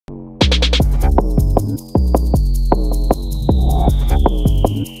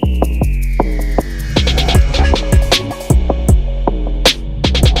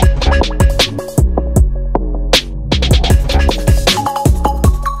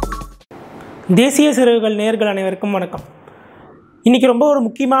தேசிய சிறகுகள் நேயர்கள் அனைவருக்கும் வணக்கம். இன்றைக்கி ரொம்ப ஒரு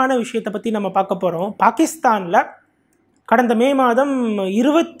முக்கியமான விஷயத்தை பற்றி நம்ம பார்க்க போகிறோம். பாகிஸ்தானில் கடந்த மே மாதம்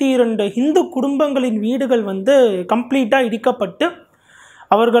 22 இந்து குடும்பங்களின் வீடுகள் கம்ப்ளீட்டாக இடிக்கப்பட்டு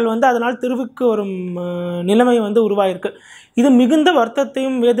அவர்கள் அதனால் தெருவுக்கு வரும் நிலைமை உருவாயிருக்கு. இது மிகுந்த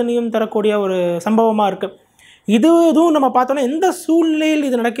வருத்தத்தையும் வேதனையும் தரக்கூடிய ஒரு சம்பவமாக இருக்குது. இதுவும் நம்ம பார்த்தோன்னா எந்த சூழ்நிலையில்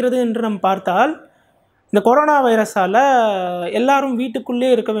இது நடக்கிறது என்று நம்ம பார்த்தால், இந்த கொரோனா வைரஸால் எல்லாரும் வீட்டுக்குள்ளே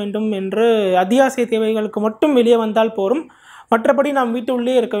இருக்க வேண்டும் என்று அத்தியாவசிய தேவைகளுக்கு மட்டும் வெளியே வந்தால் போரும், மற்றபடி நாம்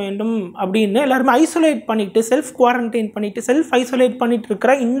வீட்டுக்குள்ளே இருக்க வேண்டும் அப்படின்னு எல்லாருமே ஐசோலேட் பண்ணிவிட்டு செல்ஃப் குவாரண்டைன் பண்ணிவிட்டு செல்ஃப் ஐசோலேட் பண்ணிட்டு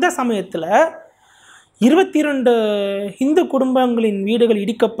இருக்கிற இந்த சமயத்தில் 22 இந்து குடும்பங்களின் வீடுகள்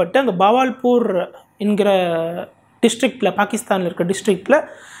இடிக்கப்பட்டு அங்கே பாவால்பூர் என்கிற டிஸ்ட்ரிக்டில், பாகிஸ்தானில் இருக்கிற டிஸ்ட்ரிக்டில்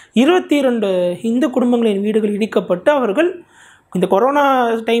 22 இந்து குடும்பங்களின் வீடுகள் இடிக்கப்பட்டு அவர்கள் இந்த கொரோனா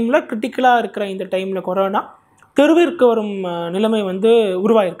டைமில் கிரிட்டிக்கலாக இருக்கிற இந்த டைமில் கொரோனா தெருவிற்கு வரும் நிலைமை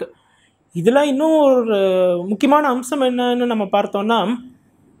உருவாயிருக்கு. இதில் இன்னும் ஒரு முக்கியமான அம்சம் என்னன்னு நம்ம பார்த்தோன்னா,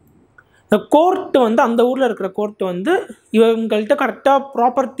 இந்த கோர்ட்டு அந்த ஊரில் இருக்கிற கோர்ட்டு இவங்கள்ட்ட கரெக்டாக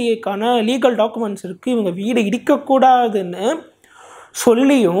ப்ராப்பர்ட்டிக்கான லீகல் டாக்குமெண்ட்ஸ் இருக்குது, இவங்க வீடு இடிக்கக்கூடாதுன்னு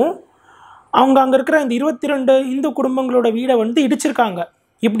சொல்லியும் அவங்க அங்கே இருக்கிற இந்த 22 இந்து குடும்பங்களோட வீடை இடிச்சிருக்காங்க.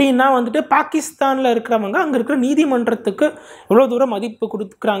 இப்படின்னா பாகிஸ்தானில் இருக்கிறவங்க அங்கே இருக்கிற நீதிமன்றத்துக்கு எவ்வளோ தூரம் மதிப்பு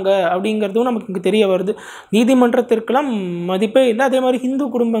கொடுக்குறாங்க அப்படிங்கிறதும் நமக்கு இங்கே தெரிய வருது. நீதிமன்றத்திற்கெல்லாம் மதிப்பே இல்லை. அதே மாதிரி இந்து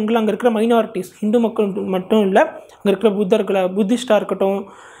குடும்பங்கள், அங்கே இருக்கிற மைனாரிட்டிஸ், இந்து மக்கள் மட்டும் இல்லை, அங்கே இருக்கிற புத்திஸ்டாக இருக்கட்டும்,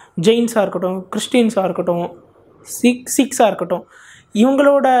 ஜெயின்ஸாக இருக்கட்டும், கிறிஸ்டின்ஸாக இருக்கட்டும், சிக்ஸாக இருக்கட்டும்,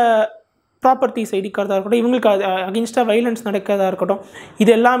 இவங்களோட ப்ராப்பர்ட்டிஸ் இடிக்கிறதா இருக்கட்டும், இவங்களுக்கு அகென்ஸ்டாக வைலன்ஸ் நடக்கிறதா இருக்கட்டும்,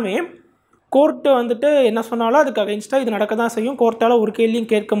 இது எல்லாமே கோர்ட்டு என்ன சொன்னாலும் அதுக்கு அகைன்ஸ்டாக இது நடக்க தான் செய்யும். கோர்ட்டால் ஒரு கேள்வியும்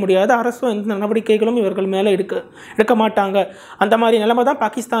கேட்க முடியாது. அரசும் எந்த நடவடிக்கைகளும் இவர்கள் மேலே எடுக்க மாட்டாங்க. அந்த மாதிரி நிலைமை தான்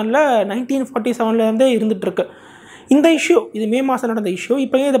பாகிஸ்தானில் 1947 இருந்துகிட்ருக்கு. இந்த இஷ்யூ, இது மே மாதம் நடந்த இஷ்யூ.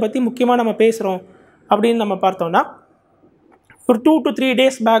 இப்போயே இதை பற்றி முக்கியமாக நம்ம பேசுகிறோம் அப்படின்னு நம்ம பார்த்தோன்னா, ஒரு 2 to 3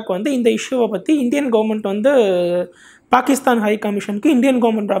 days பேக் இந்த இஷ்யூவை பற்றி Indian government Pakistan high கமிஷனுக்கு Indian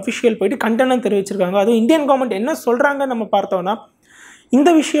government official போயிட்டு கண்டனம் தெரிவிச்சிருக்காங்க. அதுவும் இந்தியன் கவர்மெண்ட் என்ன சொல்கிறாங்கன்னு நம்ம பார்த்தோன்னா, இந்த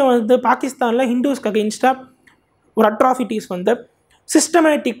விஷயம் பாகிஸ்தானில் ஹிந்துஸ்க்கு அகெயின்ஸ்டாக ஒரு அட்ராசிட்டிஸ்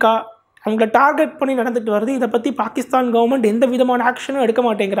சிஸ்டமேட்டிக்காக அவங்கள டார்கெட் பண்ணி நடந்துட்டு வருது. இதை பற்றி பாகிஸ்தான் கவர்மெண்ட் எந்த விதமான ஆக்ஷனும் எடுக்க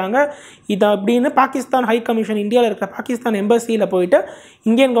மாட்டேங்கிறாங்க. இதை அப்படின்னு பாகிஸ்தான் ஹை கமிஷன், இந்தியாவில் இருக்கிற பாகிஸ்தான் எம்பசியில் போயிட்டு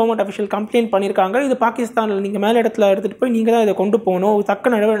இந்தியன் கவர்மெண்ட் அஃபிஷியல் கம்ப்ளைண்ட் பண்ணியிருக்காங்க. இது பாகிஸ்தானில் நீங்கள் மேல் இடத்துல எடுத்துகிட்டு போய் நீங்கள் தான் இதை கொண்டு போகணும்,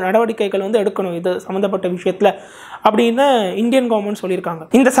 தக்க நடவடிக்கைகள் எடுக்கணும் இது சம்மந்தப்பட்ட விஷயத்தில் அப்படின்னு இந்தியன் கவர்மெண்ட் சொல்லியிருக்காங்க.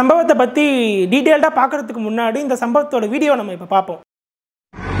 இந்த சம்பவத்தை பற்றி டீட்டெயில்டாக பார்க்குறதுக்கு முன்னாடி இந்த சம்பவத்தோட வீடியோ நம்ம இப்போ பார்ப்போம்.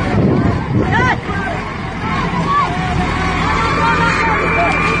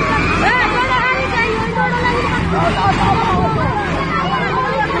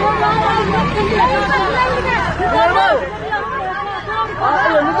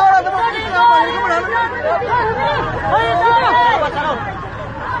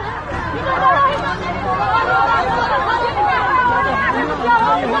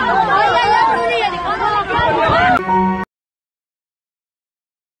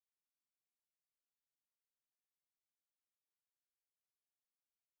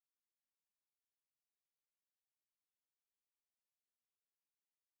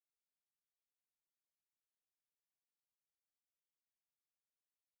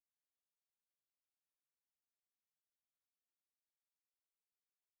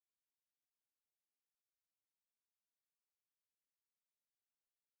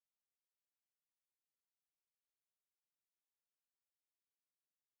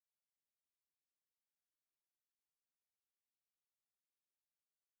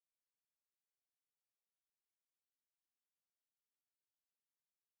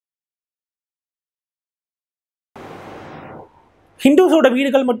 ஹிந்துஸோட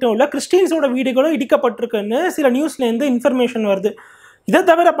வீடுகள் மட்டும் இல்லை, கிறிஸ்டின்ஸோட வீடுகளும் இடிக்கப்பட்டிருக்குன்னு சில நியூஸ்லேருந்து இன்ஃபர்மேஷன் வருது. இதை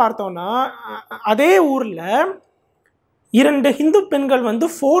தவிர பார்த்தோன்னா, அதே ஊரில் 2 ஹிந்து பெண்கள்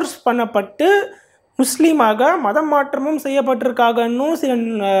ஃபோர்ஸ் பண்ணப்பட்டு முஸ்லீமாக மதம் மாற்றமும் செய்யப்பட்டிருக்காங்கன்னு சில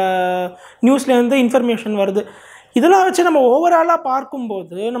நியூஸ்லேருந்து இன்ஃபர்மேஷன் வருது. இதெல்லாம் வச்சு நம்ம ஓவராலாக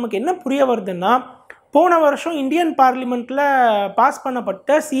பார்க்கும்போது நமக்கு என்ன புரிய வருதுன்னா, போன வருஷம் இந்தியன் பார்லிமெண்ட்டில் பாஸ்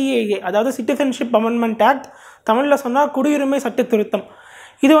பண்ணப்பட்ட சிஏஏ, அதாவது சிட்டிசன்ஷிப் அமெண்ட்மெண்ட் ஆக்ட், தமிழில் சொன்னால் குடியுரிமை சட்ட திருத்தம்,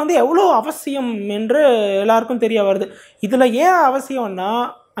 இது எவ்வளோ அவசியம் என்று எல்லாருக்கும் தெரிய வருது. இதில் ஏன் அவசியம்னா,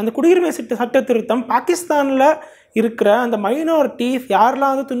 அந்த குடியுரிமை சட்ட திருத்தம் பாகிஸ்தானில் இருக்கிற அந்த மைனாரிட்டிஸ்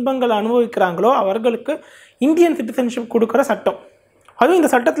யாரெல்லாம் துன்பங்கள் அனுபவிக்கிறாங்களோ அவர்களுக்கு இந்தியன் சிட்டிசன்ஷிப் கொடுக்குற சட்டம். அதுவும் இந்த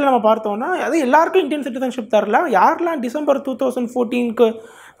சட்டத்தில் நம்ம பார்த்தோன்னா, அது எல்லாருக்கும் இந்தியன் சிட்டிசன்ஷிப் தரல. யாரெல்லாம் டிசம்பர் 31,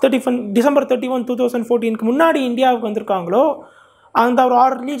 2014 முன்னாடி இந்தியாவுக்கு வந்திருக்காங்களோ அந்த ஒரு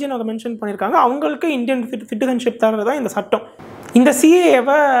 6 ரிலீஜன் அவங்க மென்ஷன் பண்ணியிருக்காங்க, அவங்களுக்கு இந்தியன் சிட்டிசன்ஷிப் தரது தான் இந்த சட்டம். இந்த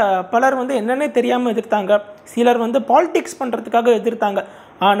சிஏஏவை பலர் வந்து என்னென்னே தெரியாமல் எதிர்த்தாங்க, சிலர் வந்து பாலிடிக்ஸ் பண்ணுறதுக்காக எதிர்த்தாங்க.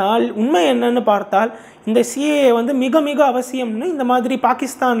 ஆனால் உண்மை என்னன்னு பார்த்தால் இந்த சிஏஏ வந்து மிக மிக அவசியம்னு இந்த மாதிரி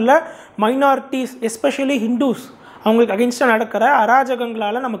பாகிஸ்தானில் மைனாரிட்டிஸ் எஸ்பெஷலி ஹிந்துஸ் அவங்களுக்கு அகென்ஸ்டாக நடக்கிற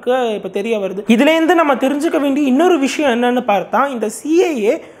அராஜகங்களால் நமக்கு இப்போ தெரிய வருது. இதுலேருந்து நம்ம தெரிஞ்சுக்க வேண்டிய இன்னொரு விஷயம் என்னென்னு பார்த்தா, இந்த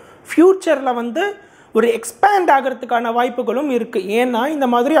சிஏஏ ஃப்யூச்சரில் வந்து ஒரு எக்ஸ்பேண்ட் ஆகிறதுக்கான வாய்ப்புகளும் இருக்குது. ஏன்னா இந்த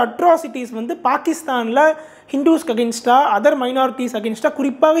மாதிரி அட்ராசிட்டிஸ் வந்து பாகிஸ்தானில் ஹிந்துஸ்க்கு அகென்ஸ்டாக, அதர் மைனாரிட்டிஸ் அகென்ஸ்டாக,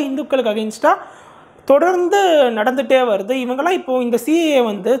 குறிப்பாக இந்துக்களுக்கு அகென்ஸ்டாக தொடர்ந்து நடந்துகிட்டே வருது. இவங்கெல்லாம் இப்போது இந்த சிஏஏ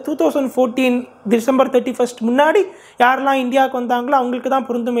வந்து 2014 டிசம்பர் 31 முன்னாடி யாரெல்லாம் இந்தியாவுக்கு வந்தாங்களோ அவங்களுக்கு தான்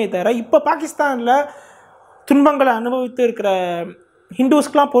பொருந்துமே தவிர இப்போ பாகிஸ்தானில் துன்பங்களை அனுபவித்து இருக்கிற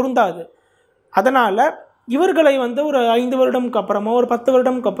ஹிந்துஸ்க்கெலாம் பொருந்தாது. அதனால் இவர்களை வந்து ஒரு 5 வருடம்க்கு அப்புறமோ ஒரு 10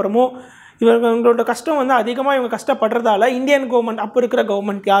 வருடம்க்கு அப்புறமோ இவங்களோட கஷ்டம் வந்து அதிகமாக இவங்க கஷ்டப்படுறதால இந்தியன் கவர்மெண்ட், அப்போ இருக்கிற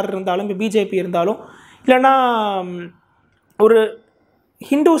கவர்மெண்ட் யார் இருந்தாலும், இப்போ பிஜேபி இருந்தாலும் இல்லைன்னா ஒரு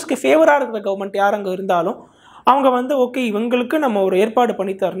ஹிந்துஸ்க்கு ஃபேவராக இருக்கிற கவர்மெண்ட் யார் அங்கே இருந்தாலும் அவங்க வந்து ஓகே இவங்களுக்கு நம்ம ஒரு ஏற்பாடு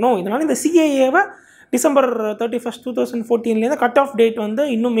பண்ணி தரணும். இதனால் இந்த சிஏஏவை டிசம்பர் 31 2014 கட் ஆஃப் டேட் வந்து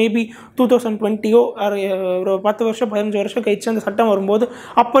இன்னும் மேபி 2020 ஒரு 10 வருஷம் 15 வருஷம் கழிச்சு அந்த சட்டம் வரும்போது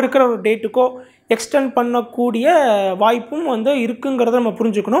அப்போ இருக்கிற ஒரு டேட்டுக்கோ எக்ஸ்டெண்ட் பண்ணக்கூடிய வாய்ப்பும் வந்து இருக்குங்கிறத நம்ம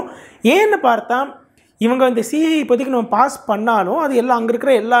புரிஞ்சுக்கணும். ஏன்னு பார்த்தா இவங்க இந்த சிஏஏ இப்போதைக்கு நம்ம பாஸ் பண்ணாலும் அது எல்லாம் அங்கே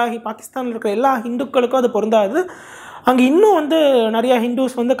இருக்கிற எல்லா பாகிஸ்தானில் இருக்கிற எல்லா ஹிந்துக்களுக்கும் அது பொருந்தாது. அங்கே இன்னும் வந்து நிறையா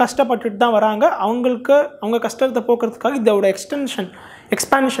ஹிந்துஸ் வந்து கஷ்டப்பட்டுட்டு தான் வராங்க. அவங்க கஷ்டத்தை போக்குறதுக்காக இதோட எக்ஸ்பேன்ஷன்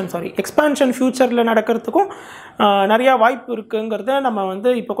ஃப்யூச்சரில் நடக்கிறதுக்கும் நிறையா வாய்ப்பு இருக்குங்கிறத நம்ம வந்து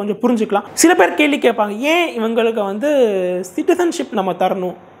இப்போ கொஞ்சம் புரிஞ்சுக்கலாம். சில பேர் கேள்வி கேட்பாங்க, ஏன் இவங்களுக்கு வந்து சிட்டிசன்ஷிப் நம்ம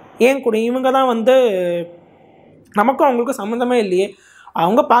தரணும், ஏன் கூட இவங்க தான் வந்து நமக்கும் அவங்களுக்கும் சம்மந்தமே இல்லையே,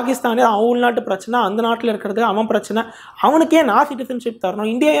 அவங்க பாகிஸ்தானே அவங்க உள்நாட்டு பிரச்சனை, அந்த நாட்டில் இருக்கிறது அவன் பிரச்சனை, அவனுக்கே நான் சிட்டிசன்ஷிப் தரணும்,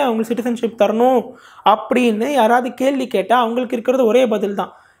 இந்தியாவே அவங்களுக்கு சிட்டிசன்ஷிப் தரணும் அப்படின்னு யாராவது கேள்வி கேட்டால் அவங்களுக்கு இருக்கிறது ஒரே பதில்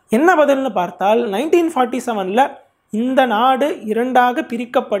தான். என்ன பதில்னு பார்த்தால் 1947 இந்த நாடு 2ஆக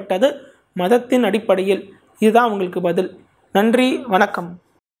பிரிக்கப்பட்டது மதத்தின் அடிப்படையில். இதுதான் அவங்களுக்கு பதில். நன்றி, வணக்கம்.